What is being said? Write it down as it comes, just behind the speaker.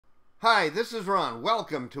Hi, this is Ron.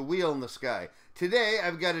 Welcome to Wheel in the Sky. Today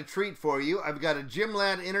I've got a treat for you. I've got a Jim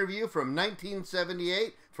Ladd interview from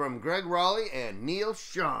 1978 from Gregg Rolie and Neal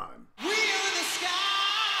Schon. Wheel in the Sky!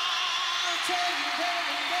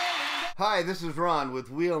 Hi, this is Ron with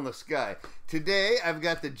Wheel in the Sky. Today I've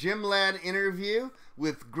got the Jim Ladd interview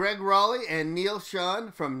with Gregg Rolie and Neal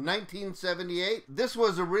Schon from 1978. This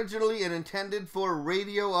was originally and intended for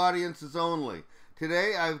radio audiences only.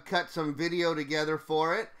 Today I've cut some video together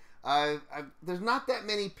for it. There's not that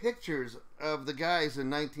many pictures of the guys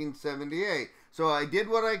in 1978, so I did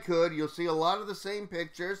what I could. You'll see a lot of the same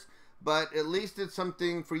pictures, but at least it's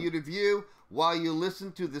something for you to view while you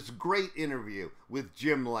listen to this great interview with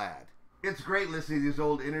Jim Ladd. It's great listening to these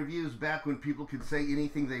old interviews back when people could say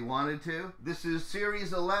anything they wanted to. This is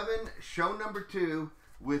Series 11, Show number 2,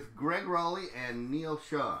 with Gregg Rolie and Neal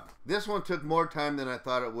Schon. This one took more time than I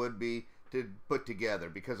thought it would be to put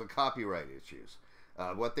together because of copyright issues.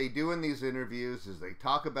 What they do in these interviews is they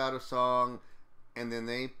talk about a song and then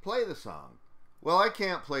they play the song. Well, I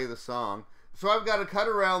can't play the song, so I've got to cut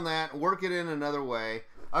around that and work it in another way.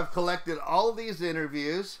 I've collected all of these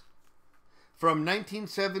interviews from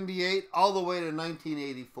 1978 all the way to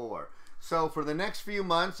 1984. So for the next few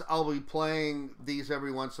months, I'll be playing these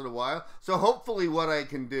every once in a while. So hopefully what I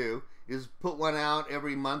can do is put one out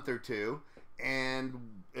every month or two and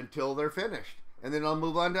until they're finished. And then I'll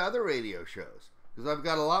move on to other radio shows, because I've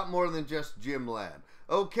got a lot more than just Jim Ladd.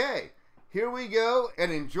 Okay, here we go,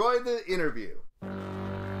 and enjoy the interview.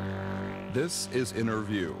 This is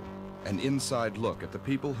Innerview, an inside look at the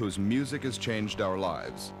people whose music has changed our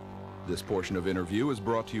lives. This portion of Innerview is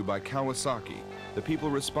brought to you by Kawasaki, the people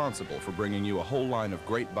responsible for bringing you a whole line of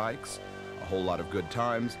great bikes, a whole lot of good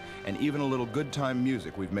times, and even a little good time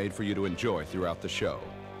music we've made for you to enjoy throughout the show.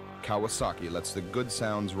 Kawasaki lets the good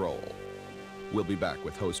sounds roll. We'll be back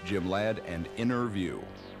with host Jim Ladd and Innerview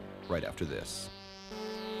right after this.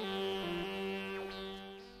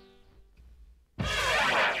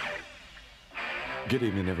 Good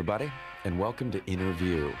evening, everybody, and welcome to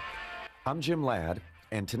Innerview. I'm Jim Ladd,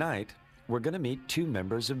 and tonight we're going to meet two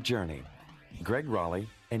members of Journey, Gregg Rolie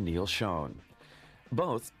and Neal Schon.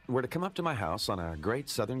 Both were to come up to my house on a great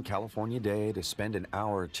Southern California day to spend an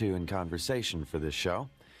hour or two in conversation for this show.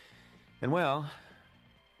 And well,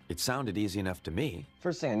 it sounded easy enough to me.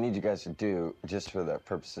 First thing I need you guys to do, just for the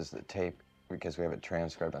purposes of the tape, because we have it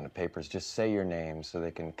transcribed on the papers, just say your name so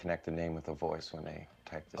they can connect the name with the voice when they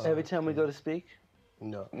type this. Every time we go to speak?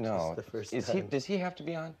 No. Just the first time. Does he have to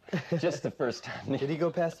be on? Just the first time. Did he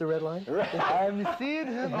go past the red line? I'm seeing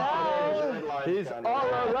him now. He's all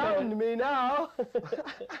around me now.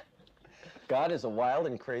 God is a wild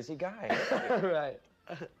and crazy guy.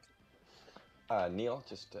 Right. Neal,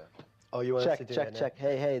 just... Oh, you want us to do that now? Check.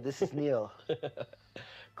 Hey, this is Neal.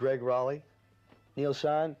 Gregg Rolie. Neal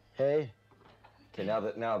Schon. Hey. Okay,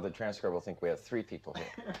 now the transcriber will think we have 3 people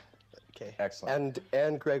here. Okay. Excellent.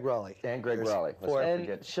 And Gregg Rolie. And Gregg Rolie. Let's not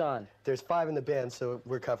forget. Schon. There's 5 in the band, so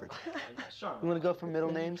we're covered. You want to go for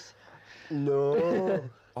middle names? No.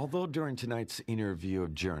 Although during tonight's interview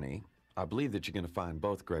of Journey, I believe that you're going to find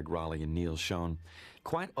both Gregg Rolie and Neal Schon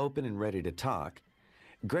quite open and ready to talk,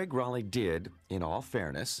 Gregg Rolie did, in all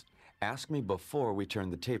fairness, asked me before we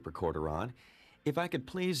turned the tape recorder on if I could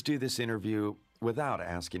please do this interview without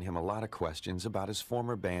asking him a lot of questions about his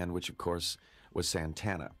former band, which of course was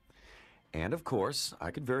Santana. And of course, I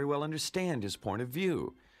could very well understand his point of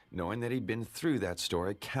view, knowing that he'd been through that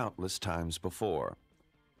story countless times before.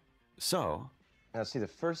 So... Now see, the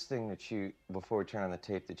first thing that you, before we turn on the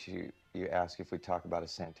tape, that you ask if we talk about is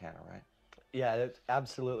Santana, right? Yeah, I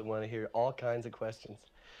absolutely want to hear all kinds of questions.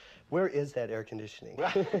 Where is that air conditioning?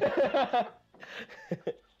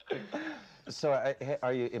 So,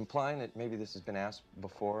 are you implying that maybe this has been asked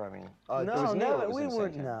before? I mean, no, we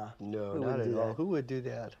wouldn't. No, not at all. Who would do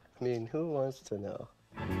that? I mean, who wants to know?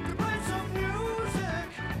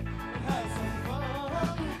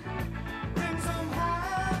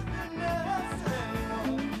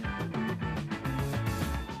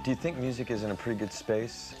 Do you think music is in a pretty good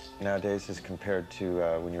space nowadays as compared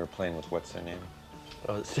to when you were playing with what's their name?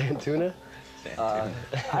 Oh, Santana?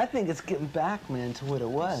 I think it's getting back, man, to what it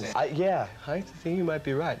was. Yeah, I think you might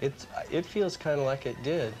be right. It feels kind of like it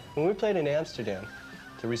did. When we played in Amsterdam,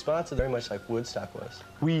 the response is very much like Woodstock was.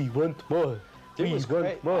 We want more. It was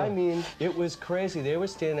great. I mean, it was crazy. They were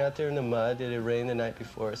standing out there in the mud. It had rained the night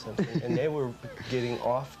before or something, and they were getting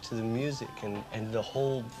off to the music and the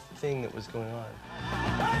whole thing that was going on.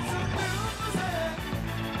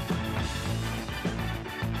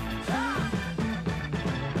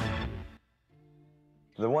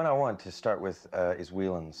 The one I want to start with is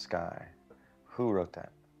Wheel in the Sky. Who wrote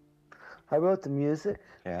that? I wrote the music.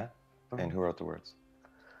 Yeah? And who wrote the words?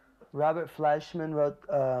 Robert Fleischman wrote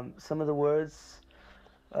some of the words,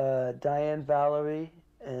 Diane, Valory,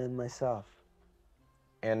 and myself.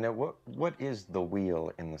 And what is the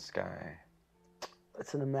wheel in the sky?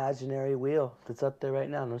 It's an imaginary wheel that's up there right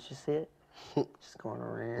now. Don't you see it? Just going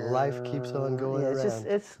around. Life keeps on going around.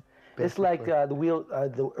 It's like the wheel,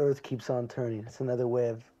 the earth keeps on turning. It's another way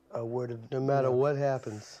of a word of. No matter what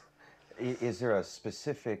happens. Is there a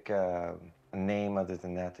specific name other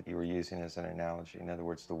than that you were using as an analogy? In other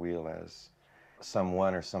words, the wheel as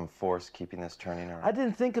someone or some force keeping this turning around? I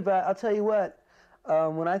didn't think about it. I'll tell you what.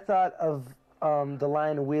 When I thought of the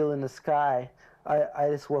line "Wheel in the Sky," I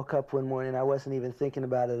just woke up one morning. I wasn't even thinking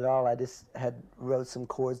about it at all. I just wrote some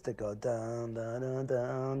chords that go dun dun dun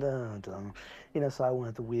dun dun dun. You know, so I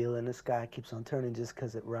wanted the wheel in the sky keeps on turning just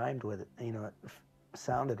because it rhymed with it. You know, it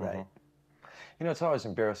sounded right. You know, it's always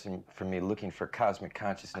embarrassing for me looking for cosmic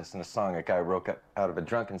consciousness in a song a guy wrote out of a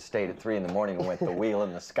drunken state at 3 in the morning and went, "The wheel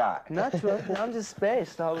in the sky." Not drunk. I'm just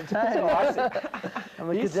spaced all the time. I'm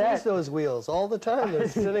a He cadet. sees those wheels all the time. They're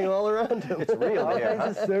sitting all around him. It's real All here,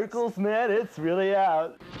 kinds of circles, man. It's really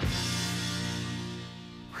out.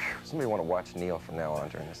 Somebody want to watch Neal from now on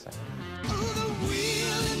during this thing. Oh, the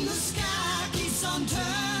wheel in the sky keeps on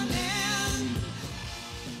turning.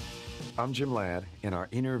 I'm Jim Ladd, and our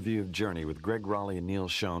interview of Journey with Gregg Rolie and Neal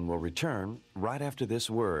Schon will return right after this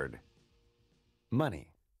word. Money.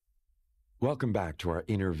 Welcome back to our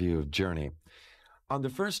interview of Journey. On the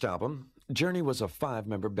first album, Journey was a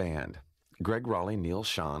 5-member band. Gregg Rolie and Neal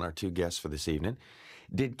Schon, our 2 guests for this evening,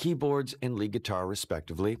 did keyboards and lead guitar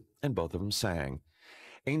respectively, and both of them sang.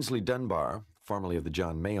 Aynsley Dunbar, formerly of the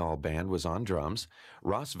John Mayall Band, was on drums.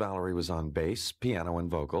 Ross Valory was on bass, piano, and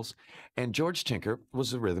vocals. And George Tinker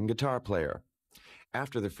was a rhythm guitar player.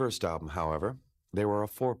 After the first album, however, they were a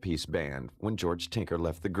 4-piece band when George Tinker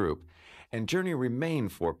left the group. And Journey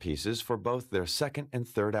remained 4 pieces for both their second and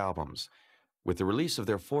third albums. With the release of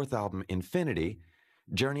their 4th album, Infinity,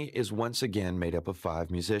 Journey is once again made up of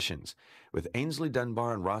 5 musicians. With Aynsley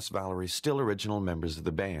Dunbar and Ross Valory still original members of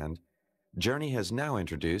the band, Journey has now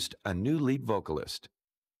introduced a new lead vocalist,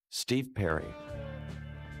 Steve Perry.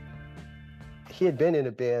 He had been in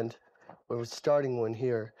a band, or was starting one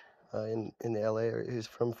here in the LA area. He was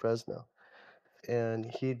from Fresno. And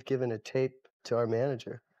he'd given a tape to our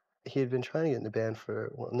manager. He had been trying to get in the band for,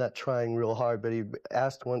 well, not trying real hard, but he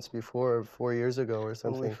asked once before, 4 years ago or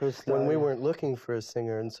something, when we weren't looking for a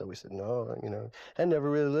singer. And so we said, no, you know. I never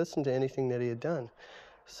really listened to anything that he had done.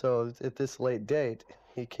 So at this late date,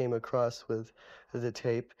 he came across with the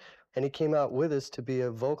tape, and he came out with us to be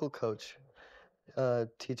a vocal coach,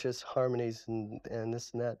 teach us harmonies and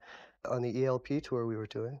this and that on the ELP tour we were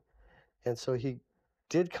doing. And so he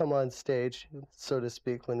did come on stage, so to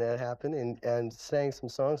speak, when that happened, and sang some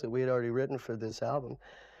songs that we had already written for this album.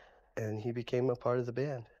 And he became a part of the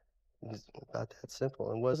band. It was about that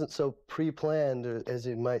simple. It wasn't so pre-planned as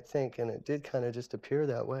you might think, and it did kind of just appear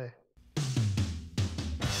that way.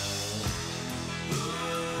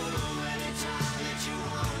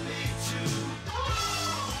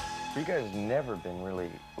 You guys have never been really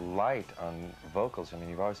light on vocals. I mean,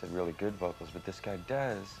 you've always had really good vocals, but this guy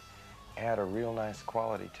does add a real nice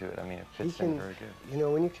quality to it. I mean, it fits in very good. You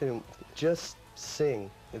know, when you can just sing,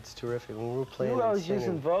 it's terrific. When we're playing, We're always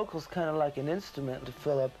using vocals kind of like an instrument to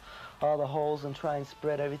fill up all the holes and try and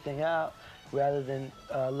spread everything out, rather than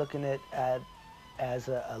looking at as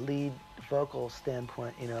a lead vocal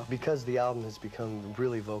standpoint, you know. Because the album has become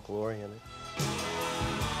really vocal-oriented.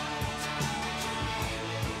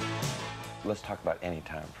 Let's talk about Any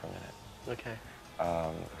Time for a minute. Okay.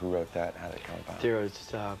 Who wrote that? How did it come about? There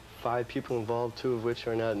was 5 people involved, 2 of which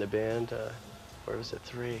are not in the band. Or was it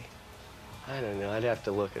 3? I don't know. I'd have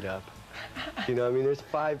to look it up. You know, I mean, there's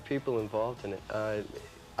 5 people involved in it.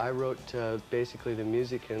 I wrote basically the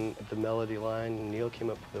music and the melody line, and Neal came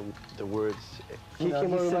up with the words. He's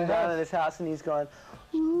sitting down in his house and he's going,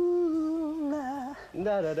 ooh, nah. And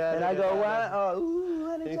I go, why? Oh,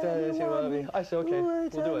 ooh, anytime you want me. I said, okay, ooh, we'll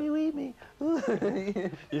do it. you eat me. Ooh.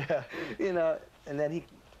 Yeah. You know, and then he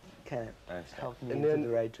kind of helped me into the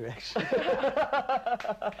right direction.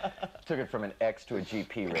 Took it from an X to a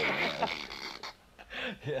GP rating.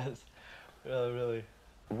 Yes. Well, really.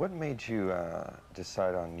 What made you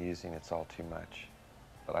decide on using It's All Too Much?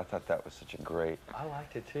 But I thought that was such a great I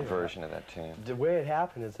liked it too. version of that tune. The way it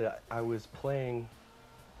happened is that I was playing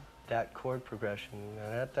that chord progression.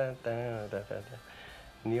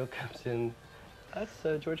 Neal comes in,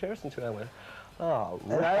 that's George Harrison tune. I went, oh,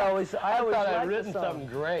 and I always thought I'd liked written the song. something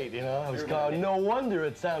great, you know. I was going, no wonder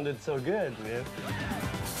it sounded so good, man.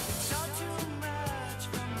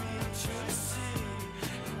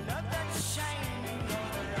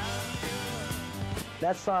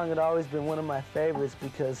 That song had always been one of my favorites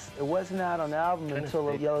because it wasn't out on the album until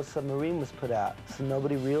the Yellow Submarine was put out, so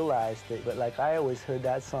nobody realized it. But like I always heard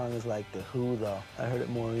that song as like the Who, though. I heard it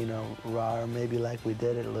more, you know, raw, or maybe like we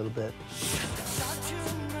did it a little bit.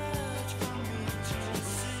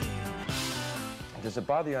 Does it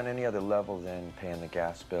bother you on any other level than paying the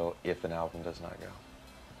gas bill if an album does not go?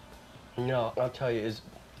 No, I'll tell you,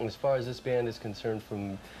 as far as this band is concerned,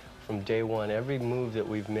 from day one, every move that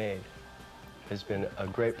we've made has been a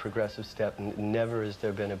great progressive step, and never has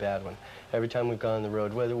there been a bad one. Every time we've gone on the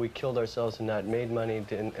road, whether we killed ourselves or not, made money,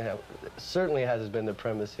 certainly hasn't been the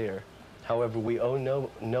premise here. However, we owe no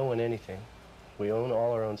one anything. We own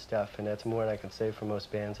all our own stuff, and that's more than I can say for most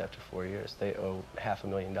bands after 4 years. They owe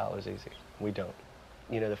 $500,000 easy. We don't.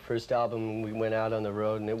 You know, the first album, we went out on the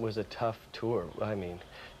road, and it was a tough tour. I mean,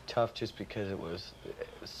 tough just because it was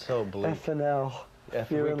so bleak. FNL. We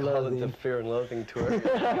call it the Fear and Loathing tour.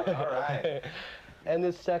 All right. And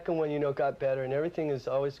the second one, you know, got better, and everything is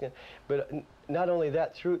always going. But not only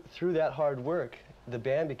that, through that hard work, the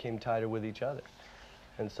band became tighter with each other,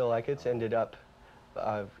 and so like it's ended up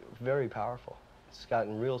very powerful. It's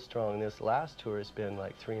gotten real strong. This last tour has been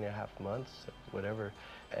like 3.5 months, whatever,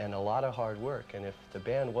 and a lot of hard work. And if the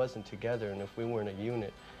band wasn't together, and if we weren't a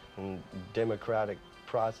unit, and democratic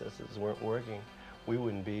processes weren't working, we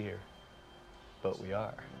wouldn't be here. But we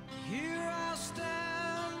are. Here I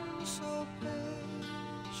stand so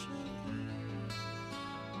patiently.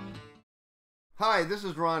 Hi, this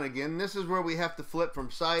is Ron again. This is where we have to flip from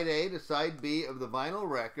side A to side B of the vinyl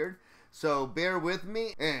record. So bear with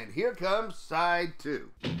me, and here comes side 2.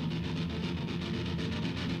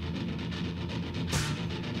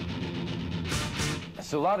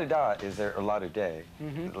 So La Da Da is there, or La Da Day.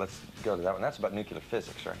 Let's go to that one. That's about nuclear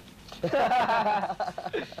physics, right?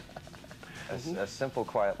 A simple,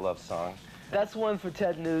 quiet love song. That's one for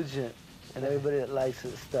Ted Nugent and everybody that likes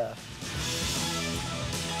his stuff.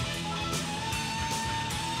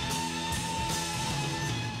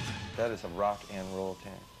 That is a rock and roll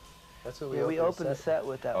tune. That's what We opened the set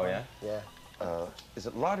with that one. Yeah? Yeah. Is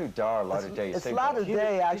it La Da Da or La Da Day? It's La Da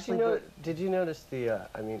Day, actually. Did you notice the,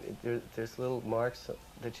 I mean, there's little marks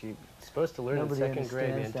that you're supposed to learn in second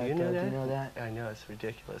grade, man. Do you know that? Do you know that? I know, it's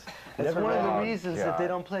ridiculous. That's one of the reasons that they God.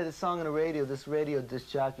 don't play the song on the radio. This radio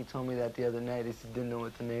disc jockey told me that the other night. He didn't know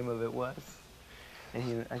what the name of it was.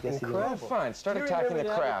 And I guess Well, he fine. Start Do you attacking the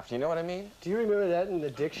remember that? craft. You know what I mean? Do you remember that in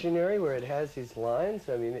the dictionary where it has these lines?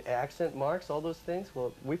 I mean, accent marks, all those things?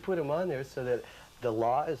 Well, we put them on there so that the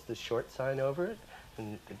law is the short sign over it,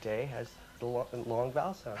 and the day has the long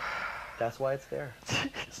vowel sound. That's why it's there.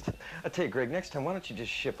 I tell you, Greg, next time, why don't you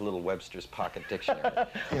just ship a little Webster's Pocket Dictionary?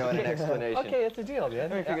 You know, and an explanation. Okay, it's a deal,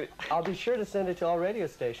 man. I mean, if you I'll be sure to send it to all radio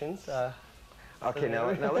stations. Okay,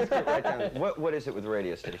 now let's get right down. What is it with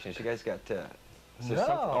radio stations? You guys got... is there No.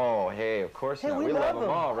 something? Oh, hey, of course not. we love love them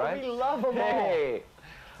all, them. right? We love them all. Hey!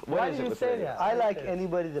 Why What is do it you with say radio? that? I like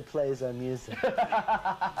anybody that plays our music.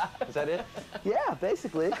 Is that it? Yeah,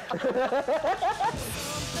 basically. Something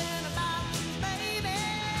about you, baby.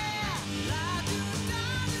 La do da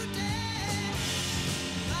do day.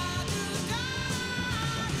 La do da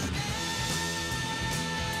do day.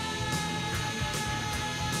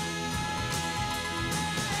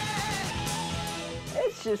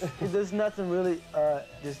 It's just, there's nothing really,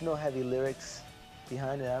 there's no heavy lyrics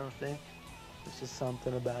behind it, I don't think. It's just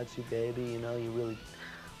something about you, baby, you know, you really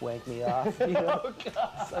wank me off, you know?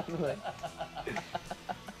 Something like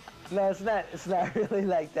No, it's not really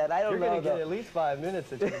like that. I don't You're know, going to get though. at least 5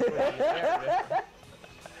 minutes that you can put in the air, man.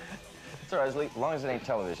 It's all right, as long as it ain't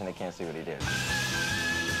television, they can't see what he did.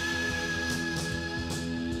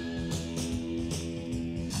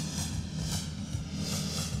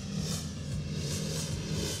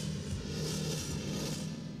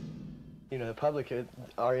 You know, the public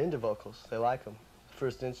are into vocals. They like them.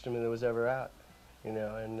 First instrument that was ever out, you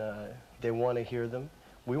know, and they want to hear them.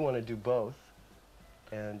 We want to do both,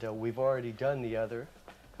 and we've already done the other,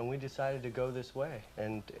 and we decided to go this way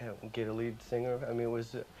and get a lead singer. I mean, it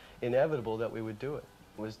was inevitable that we would do it.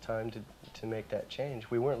 It was time to make that change.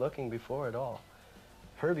 We weren't looking before at all.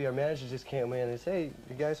 Herbie, our manager, just came in and said, "Hey,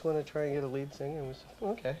 you guys want to try and get a lead singer?" And we said,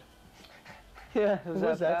 "Okay." Yeah, it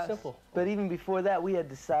was that fast. simple. But even before that, we had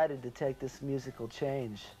decided to take this musical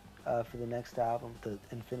change for the next album, the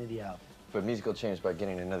Infinity album. But musical change by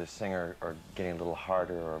getting another singer or getting a little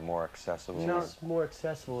harder or more accessible? Just more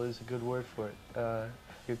accessible is a good word for it.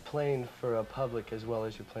 You're playing for a public as well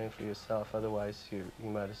as you're playing for yourself. Otherwise, you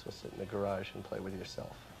might as well sit in the garage and play with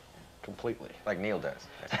yourself completely. Like Neal does.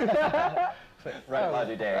 Right, La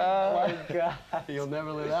Da Day. Oh, my God. You'll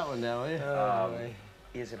never learn that one now, will you?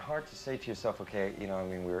 Is it hard to say to yourself, okay, you know, I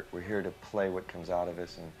mean, we're here to play what comes out of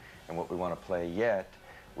us and what we want to play, yet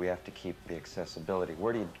we have to keep the accessibility.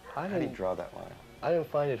 How do you draw that line? I didn't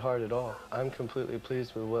find it hard at all. I'm completely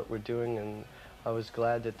pleased with what we're doing, and I was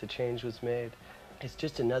glad that the change was made. It's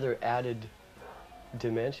just another added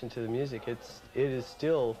dimension to the music. It is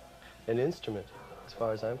still an instrument, as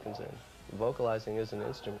far as I'm concerned. Vocalizing is an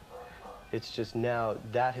instrument. It's just now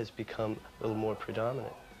that has become a little more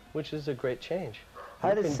predominant, which is a great change.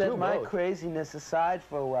 I just set my craziness aside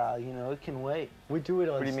for a while, you know, it can wait. We do it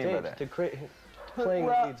on stage. What do you mean by that? Playing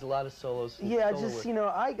needs a lot of solos. Yeah, just, you know,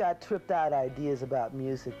 I got tripped out ideas about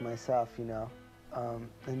music myself, you know.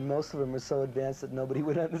 And most of them are so advanced that nobody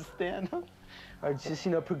would understand them. Or just,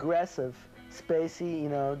 you know, progressive, spacey, you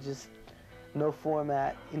know, just no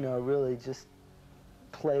format, you know, really just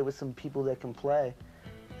play with some people that can play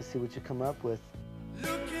and see what you come up with.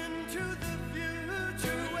 Look into the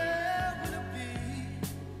future, where will it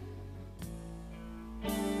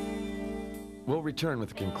be? We'll return with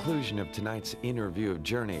the conclusion of tonight's interview of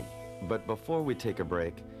Journey. But before we take a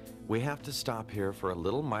break, we have to stop here for a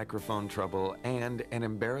little microphone trouble and an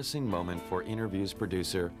embarrassing moment for Interview's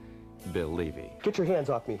producer, Bill Levey. Get your hands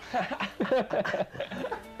off me.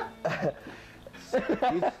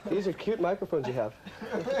 These are cute microphones you have.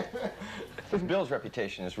 Bill's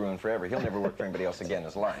reputation is ruined forever. He'll never work for anybody else again in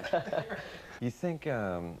his life. You think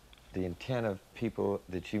the intent of people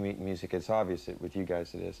that you meet in music, it's obvious that with you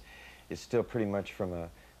guys it is still pretty much from a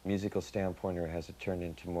musical standpoint, or has it turned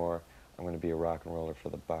into more, I'm going to be a rock and roller for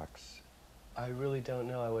the bucks? I really don't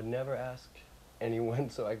know. I would never ask anyone,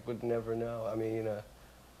 so I would never know. I mean,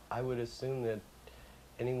 I would assume that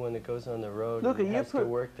anyone that goes on the road and has to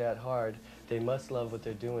work that hard, they must love what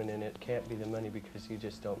they're doing, and it can't be the money because you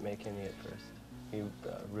just don't make any at first. You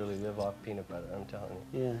really live off peanut butter, I'm telling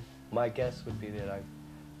you. Yeah. My guess would be that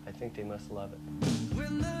I think they must love it.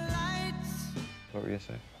 When the lights... What were you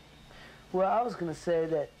saying? Well, I was going to say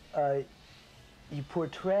that you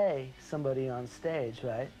portray somebody on stage,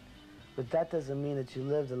 right? But that doesn't mean that you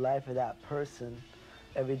live the life of that person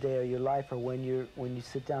every day of your life, or when you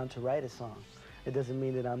sit down to write a song. It doesn't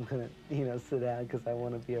mean that I'm gonna, you know, sit down because I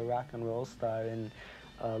want to be a rock and roll star and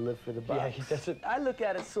live for the bucks. Yeah, he doesn't. I look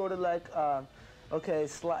at it sort of like, okay,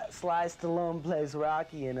 Sly Stallone plays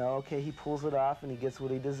Rocky, you know. Okay, he pulls it off and he gets what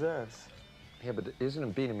he deserves. Yeah, but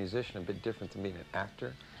isn't being a musician a bit different than being an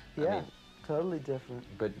actor? Yeah, I mean, totally different.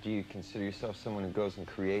 but do you consider yourself someone who goes and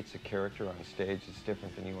creates a character on stage that's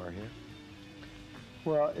different than you are here?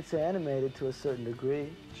 Well, it's animated to a certain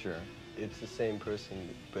degree. Sure. It's the same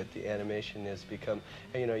person, but the animation has become,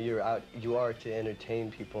 you know, you are to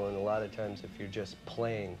entertain people, and a lot of times if you're just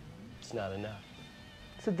playing, it's not enough.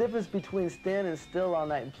 It's the difference between standing still all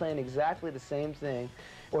night and playing exactly the same thing,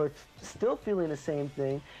 or still feeling the same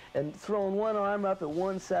thing, and throwing one arm up at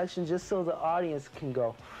one section just so the audience can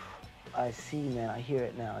go, I see, man, I hear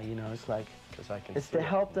it now, you know. It's like, it's to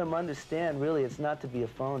help them understand, really. It's not to be a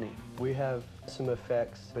phony. We have some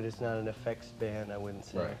effects, but it's not an effects band, I wouldn't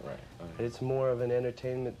say. Right. It's more of an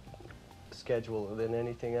entertainment schedule than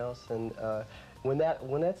anything else. And when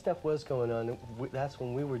that stuff was going on, that's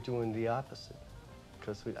when we were doing the opposite,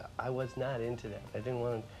 because I was not into that. I didn't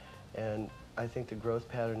want to, and I think the growth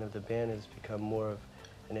pattern of the band has become more of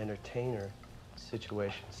an entertainer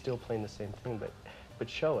situation, still playing the same thing, but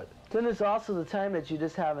show it. Then there's also the time that you're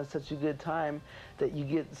just having such a good time that you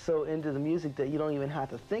get so into the music that you don't even have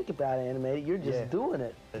to think about animating. You're just doing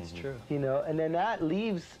it. That's true. You know, and then that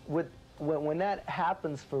leaves when that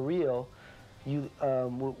happens for real, you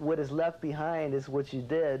what is left behind is what you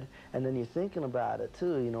did, and then you're thinking about it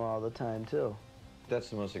too, you know, all the time too. That's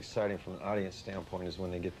the most exciting from an audience standpoint, is when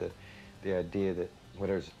they get the idea that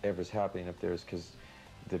whatever's happening up there is because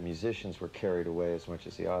the musicians were carried away as much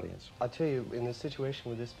as the audience. I'll tell you, in the situation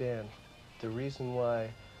with this band, the reason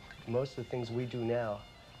why most of the things we do now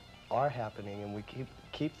are happening and we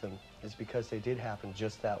keep them is because they did happen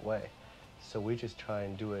just that way. So we just try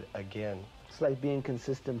and do it again. It's like being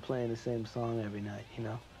consistent playing the same song every night, you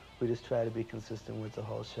know? We just try to be consistent with the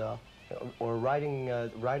whole show. Or writing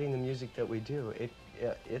the music that we do.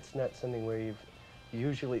 It's not something where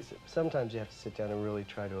sometimes you have to sit down and really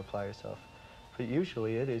try to apply yourself. But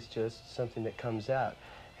usually it is just something that comes out.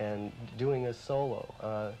 And doing a solo,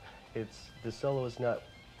 the solo is not,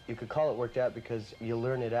 you could call it worked out because you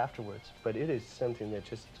learn it afterwards, but it is something that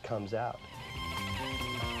just comes out.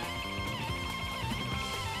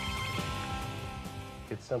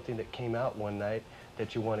 It's something that came out one night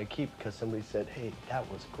that you want to keep because somebody said, hey, that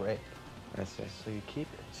was great. I see. So you keep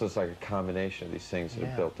it. So it's like a combination of these things that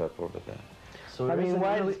have built up over that. So I mean,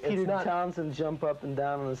 why does Peter Townsend jump up and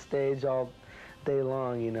down on the stage all day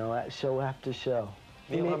long, you know, at show after show?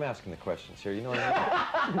 Neal, I'm asking the questions here. You know what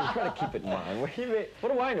I mean? Try to keep it in mind.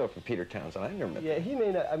 What do I know from Peter Townsend? I never met Yeah, him. he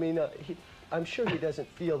may not. I mean, I'm sure he doesn't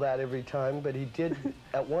feel that every time, but he did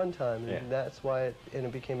at one time, and that's why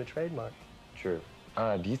it became a trademark. True.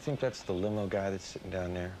 Do you think that's the limo guy that's sitting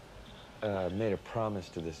down there? Made a promise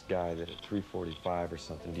to this guy that at 3:45 or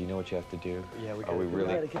something. Do you know what you have to do? Yeah, Are we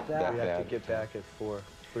really gotta get back. We have to get back at 4,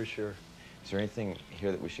 for sure. Is there anything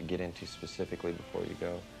here that we should get into specifically before you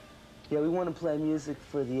go? Yeah, we want to play music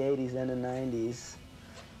for the 80s and the 90s.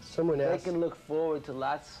 Someone They asked. can look forward to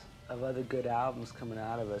lots of other good albums coming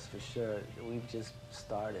out of us for sure. We've just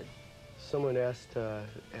started. Someone asked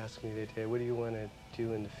me the other day, what do you want to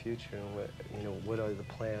do in the future, and what are the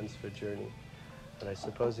plans for Journey? And I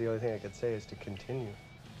suppose the only thing I could say is to continue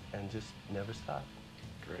and just never stop.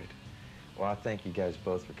 Great. Well, I thank you guys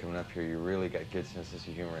both for coming up here. You really got good senses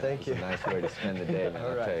of humor. Thank you. It's a nice way to spend the day, man,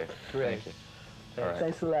 All I'll right. tell you. Great. Thank you. All right.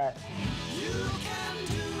 Thanks a lot. You can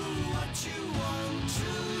do what you want to.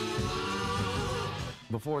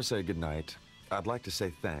 Before I say goodnight, I'd like to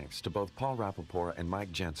say thanks to both Paul Rappaport and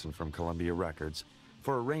Mike Jensen from Columbia Records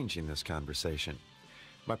for arranging this conversation.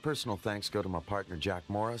 My personal thanks go to my partner Jack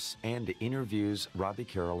Morris and to Innerview's Robbie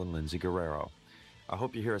Carroll and Lindsay Guerrero. I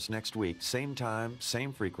hope you hear us next week, same time,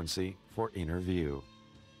 same frequency, for Innerview.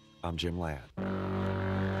 I'm Jim Ladd.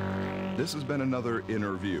 This has been another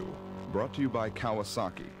Innerview, brought to you by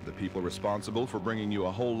Kawasaki, the people responsible for bringing you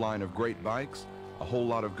a whole line of great bikes, a whole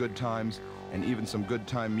lot of good times, and even some good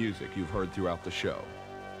time music you've heard throughout the show.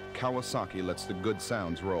 Kawasaki lets the good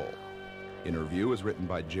sounds roll. Innerview is written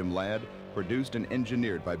by Jim Ladd, produced and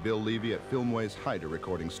engineered by Bill Levey at Filmway's Hyder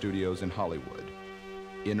Recording Studios in Hollywood.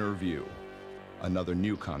 Innerview, another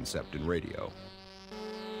new concept in radio.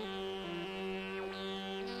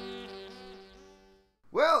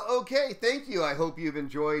 Well, okay, thank you. I hope you've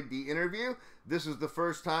enjoyed the interview. This is the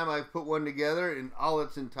first time I've put one together in all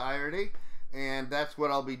its entirety, and that's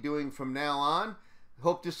what I'll be doing from now on.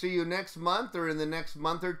 Hope to see you next month or in the next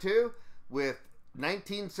month or two with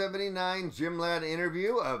 1979 Jim Ladd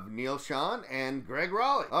interview of Neal Schon and Gregg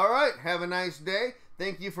Rolie. All right, have a nice day.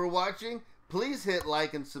 Thank you for watching. Please hit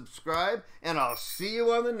like and subscribe, and I'll see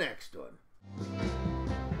you on the next one.